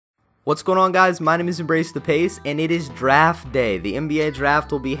What's going on, guys? My name is EmbraceThePace, and it is draft day. The NBA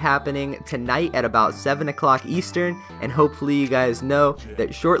draft will be happening tonight at about 7 o'clock Eastern, and hopefully you guys know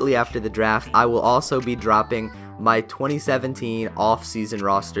that shortly after the draft, I will also be dropping my 2017 off-season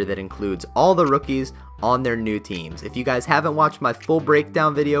roster that includes all the rookies on their new teams. If you guys haven't watched my full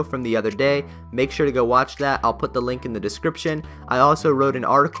breakdown video from the other day, make sure to go watch that. I'll put the link in the description. I also wrote an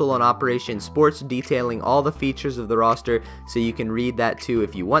article on Operation Sports detailing all the features of the roster, so you can read that too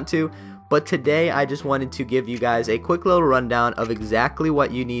if you want to. But today I just wanted to give you guys a quick little rundown of exactly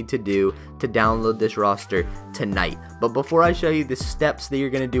what you need to do to download this roster tonight. But before I show you the steps that you're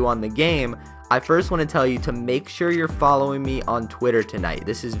going to do on the game, I first want to tell you to make sure you're following me on Twitter tonight.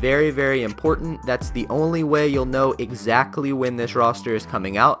 This is very, very important. That's the only way you'll know exactly when this roster is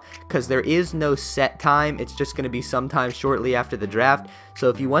coming out, because there is no set time. It's just going to be sometime shortly after the draft. So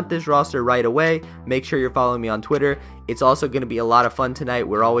if you want this roster right away, make sure you're following me on Twitter. It's also going to be a lot of fun tonight.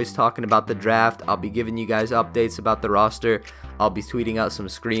 We're always talking about the draft. I'll be giving you guys updates about the roster. I'll be tweeting out some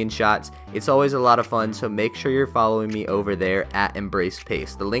screenshots. It's always a lot of fun, so make sure you're following me over there at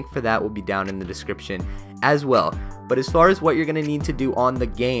EmbraceThePace. The link for that will be down in the description as well. But as far as what you're going to need to do on the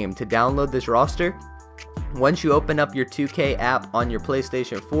game to download this roster, once you open up your 2K app on your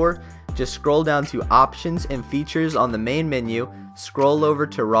PlayStation 4, just scroll down to Options and Features on the main menu, scroll over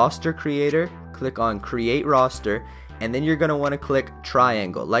to Roster Creator, click on Create Roster, and then you're going to want to click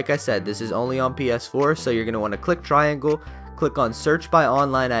Triangle. Like I said, this is only on PS4, so you're going to want to click Triangle, click on Search by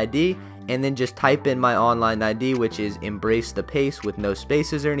Online ID, and then just type in my online ID, which is EmbraceThePace with no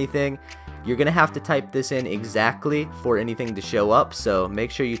spaces or anything. You're going to have to type this in exactly for anything to show up, so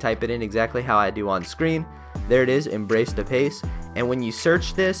make sure you type it in exactly how I do on screen. There it is, EmbraceThePace. And when you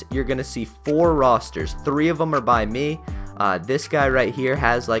search this, you're going to see 4 rosters. 3 of them are by me. This guy right here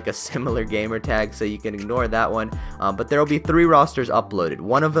has like a similar gamer tag, so you can ignore that one. But there will be 3 rosters uploaded.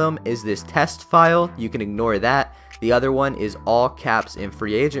 One of them is this test file. You can ignore that. The other one is all caps in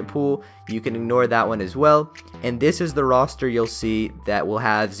free agent pool. You can ignore that one as well. And this is the roster you'll see that will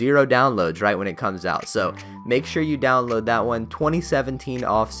have 0 downloads right when it comes out. So make sure you download that one. 2017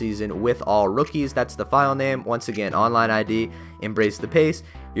 offseason with all rookies. That's the file name. Once again, online ID, EmbraceThePace.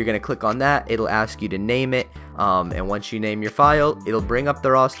 You're going to click on that. It'll ask you to name it. And once you name your file, it'll bring up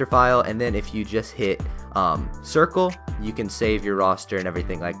the roster file. And then if you just hit circle, you can save your roster and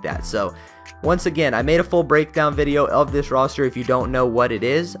everything like that. So once again, I made a full breakdown video of this roster if you don't know what it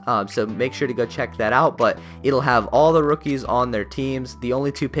is, so make sure to go check that out. But it'll have all the rookies on their teams. The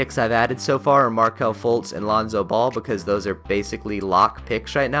only 2 picks I've added so far are Markelle Fultz and Lonzo Ball, because those are basically lock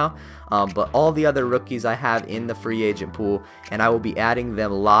picks right now. But all the other rookies I have in the free agent pool, and I will be adding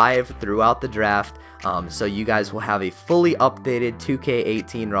them live throughout the draft. So you guys will have a fully updated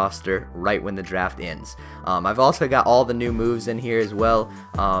 2K18 roster right when the draft ends. I've also got all the new moves in here as well,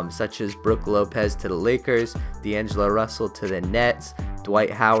 such as Brook Lopez to the Lakers, D'Angelo Russell to the Nets,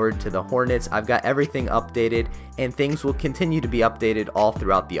 Dwight Howard to the Hornets. I've got everything updated, and things will continue to be updated all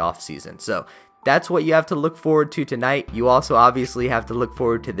throughout the offseason. So that's what you have to look forward to tonight. You also obviously have to look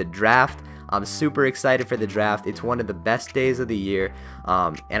forward to the draft. I'm super excited for the draft. It's one of the best days of the year,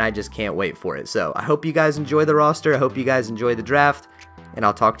 and I just can't wait for it. So I hope you guys enjoy the roster. I hope you guys enjoy the draft, and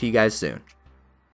I'll talk to you guys soon.